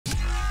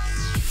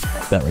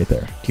that right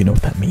there. Do you know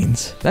what that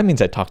means? That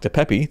means I talked to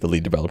Peppy, the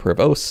lead developer of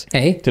OS,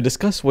 to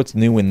discuss what's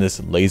new in this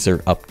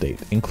lazer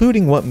update,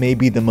 including what may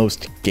be the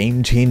most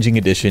game-changing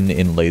addition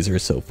in lazer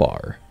so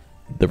far.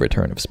 The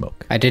return of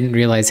smoke. I didn't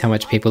realize how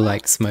much people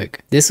liked smoke.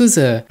 This was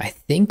I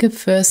think a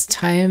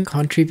first-time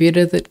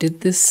contributor that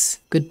did this.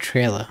 Good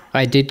trailer.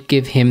 I did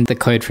give him the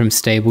code from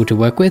Stable to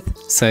work with,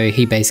 so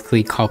he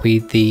basically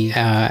copied the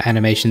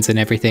animations and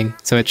everything.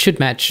 So it should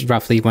match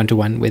roughly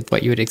 1-to-1 with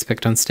what you would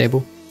expect on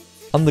Stable.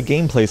 On the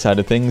gameplay side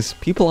of things,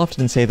 people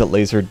often say that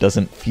lazer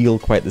doesn't feel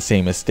quite the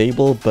same as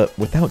Stable, but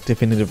without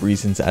definitive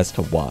reasons as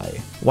to why.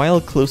 While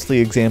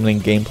closely examining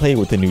gameplay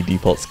with the new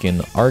default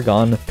skin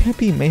Argon,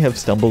 Peppy may have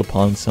stumbled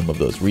upon some of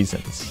those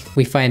reasons.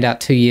 We find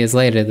out 2 years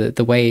later that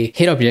the way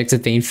hit objects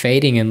have been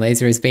fading and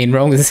lazer has been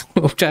wrong this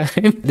whole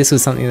time. This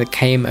was something that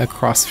came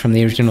across from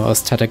the original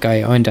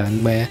Ostatagai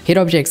Ondan, where hit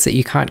objects that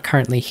you can't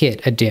currently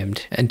hit are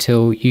dimmed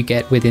until you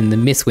get within the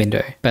miss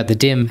window. But the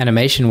dim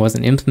animation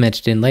wasn't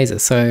implemented in lazer,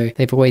 so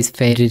they've always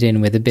faded in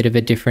with a bit of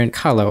a different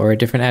color or a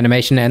different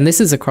animation, and this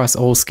is across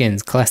all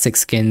skins, classic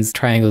skins,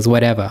 triangles,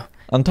 whatever.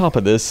 On top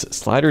of this,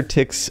 slider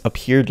ticks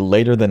appeared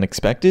later than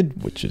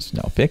expected, which is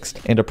now fixed,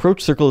 and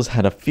approach circles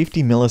had a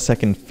 50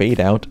 millisecond fade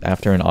out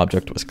after an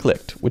object was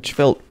clicked, which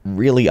felt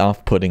really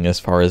off-putting as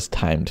far as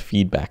timed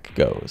feedback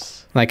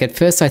goes. Like at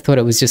first I thought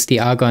it was just the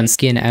Argon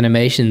skin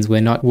animations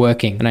were not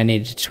working and I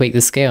needed to tweak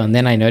the scale, and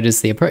then I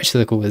noticed the approach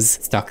circle was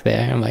stuck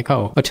there. I'm like,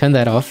 oh, I'll turn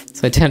that off.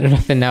 So I turned it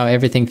off and now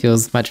everything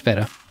feels much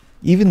better.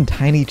 Even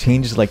tiny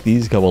changes like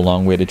these go a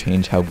long way to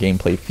change how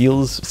gameplay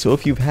feels, so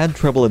if you've had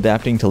trouble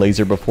adapting to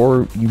lazer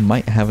before, you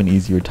might have an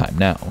easier time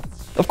now.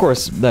 Of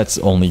course, that's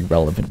only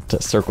relevant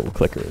to circle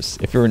clickers.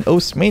 If you're an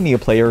Mania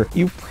player,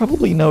 you've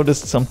probably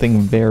noticed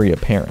something very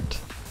apparent.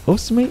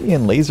 Mania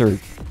and lazer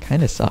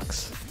kinda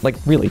sucks. Like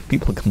really,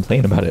 people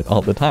complain about it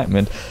all the time,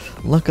 and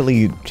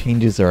luckily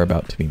changes are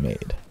about to be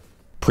made.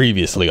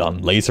 Previously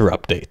on lazer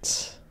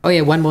updates. Oh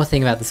yeah, one more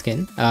thing about the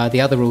skin.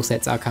 The other rule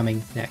sets are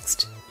coming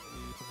next.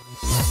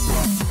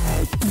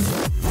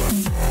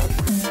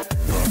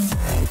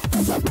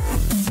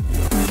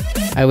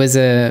 I was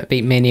a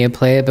Beatmania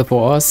player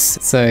before Oz,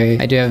 so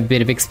I do have a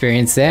bit of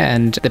experience there,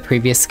 and the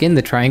previous skin,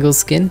 the triangle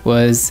skin,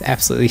 was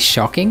absolutely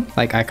shocking.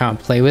 Like, I can't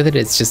play with it,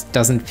 it just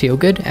doesn't feel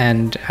good,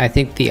 and I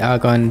think the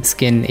Argon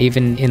skin,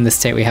 even in the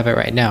state we have it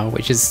right now,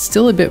 which is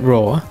still a bit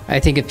raw, I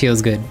think it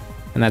feels good,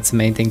 and that's the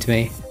main thing to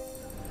me.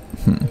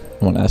 I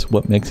want to ask,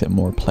 what makes it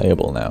more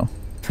playable now?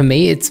 For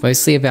me, it's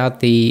mostly about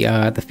the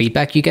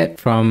feedback you get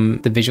from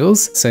the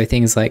visuals. So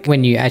things like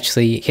when you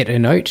actually hit a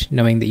note,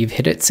 knowing that you've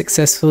hit it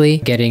successfully,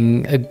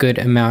 getting a good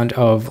amount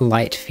of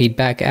light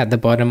feedback at the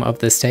bottom of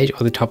the stage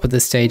or the top of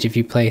the stage if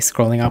you play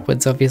scrolling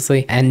upwards,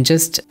 obviously, and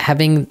just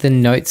having the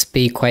notes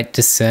be quite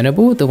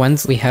discernible. The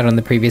ones we had on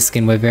the previous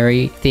skin were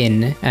very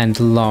thin and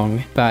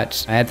long,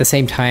 but at the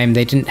same time,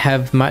 they didn't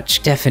have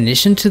much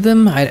definition to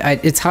them.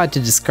 It's hard to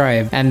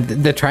describe. And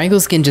the triangle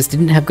skin just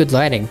didn't have good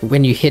lighting.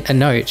 When you hit a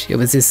note, it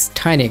was this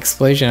tiny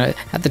explosion.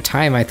 At the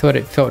time I thought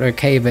it felt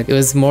okay, but it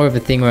was more of a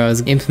thing where I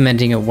was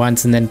implementing it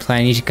once and then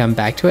planning to come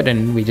back to it,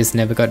 and we just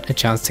never got a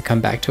chance to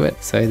come back to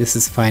it. So this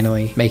is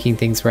finally making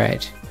things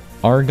right.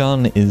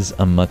 Argon is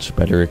a much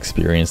better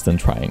experience than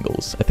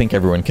triangles. I think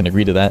everyone can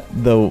agree to that,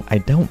 though I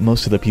doubt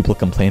most of the people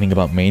complaining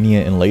about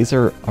Mania and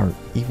lazer are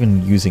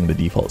even using the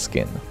default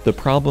skin. The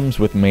problems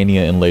with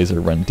Mania and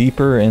lazer run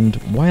deeper, and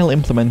while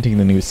implementing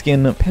the new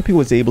skin, Peppy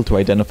was able to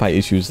identify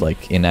issues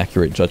like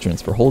inaccurate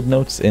judgments for hold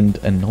notes and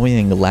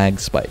annoying lag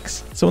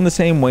spikes. So in the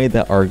same way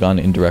that Argon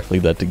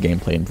indirectly led to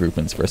gameplay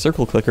improvements for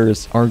circle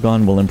clickers,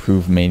 Argon will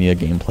improve Mania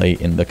gameplay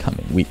in the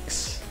coming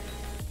weeks.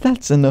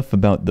 That's enough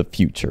about the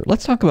future.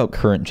 Let's talk about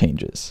current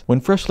changes.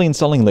 When freshly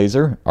installing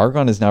lazer,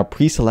 Argon is now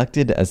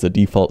pre-selected as the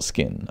default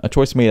skin, a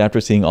choice made after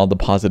seeing all the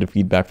positive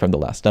feedback from the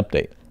last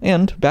update.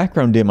 And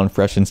background dim on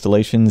fresh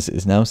installations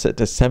is now set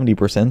to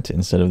 70%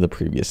 instead of the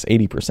previous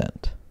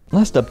 80%.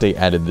 Last update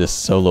added this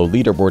solo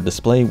leaderboard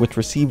display, which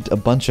received a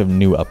bunch of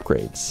new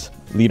upgrades.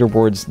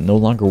 Leaderboards no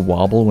longer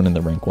wobble when in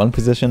the rank 1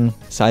 position,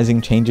 sizing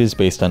changes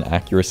based on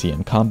accuracy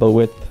and combo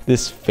width,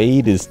 this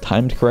fade is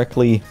timed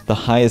correctly, the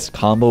highest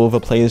combo of a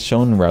play is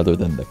shown rather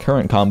than the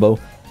current combo,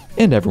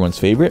 and everyone's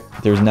favorite,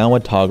 there's now a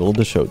toggle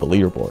to show the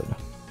leaderboard.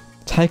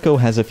 Taiko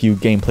has a few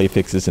gameplay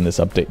fixes in this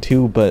update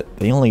too, but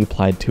they only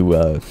applied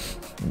to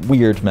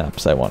weird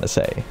maps, I want to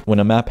say. When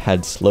a map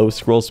had slow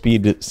scroll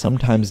speed,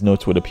 sometimes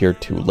notes would appear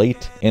too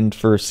late, and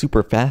for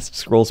super fast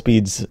scroll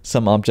speeds,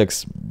 some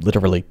objects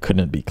literally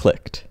couldn't be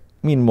clicked.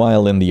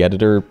 Meanwhile, in the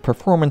editor,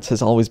 performance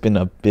has always been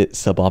a bit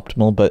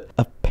suboptimal, but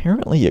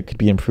apparently it could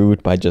be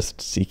improved by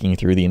just seeking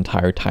through the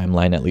entire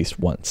timeline at least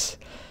once.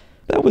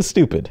 That was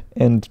stupid,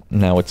 and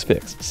now it's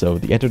fixed, so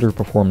the editor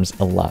performs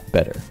a lot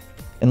better.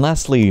 And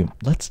lastly,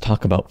 let's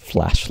talk about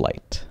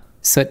flashlight.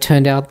 So it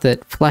turned out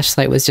that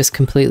flashlight was just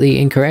completely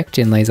incorrect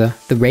in laser.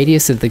 The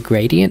radius of the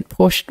gradient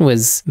portion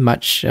was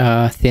much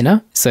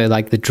thinner. So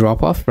like the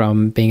drop off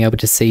from being able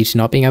to see to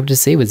not being able to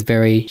see was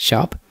very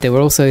sharp. There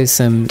were also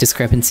some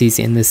discrepancies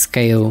in the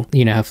scale.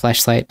 You know how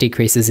flashlight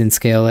decreases in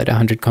scale at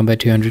 100 combo,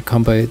 200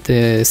 combo.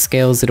 The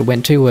scales that it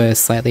went to were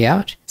slightly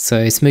out.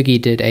 So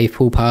Smoogie did a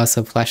full pass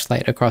of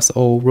flashlight across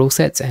all rule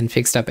sets and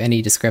fixed up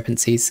any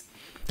discrepancies.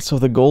 So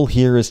the goal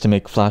here is to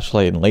make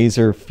flashlight and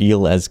laser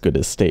feel as good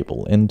as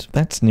stable, and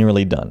that's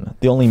nearly done.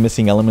 The only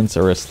missing elements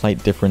are a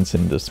slight difference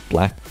in this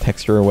black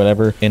texture or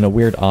whatever, and a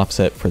weird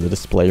offset for the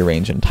display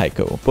range and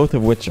Tycho, both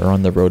of which are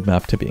on the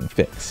roadmap to being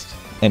fixed.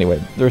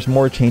 Anyway, there's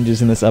more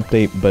changes in this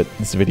update, but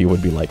this video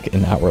would be like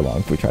an hour long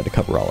if we tried to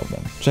cover all of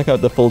them. Check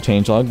out the full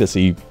changelog to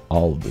see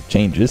all of the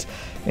changes,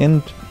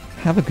 and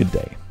have a good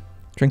day.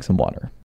 Drink some water.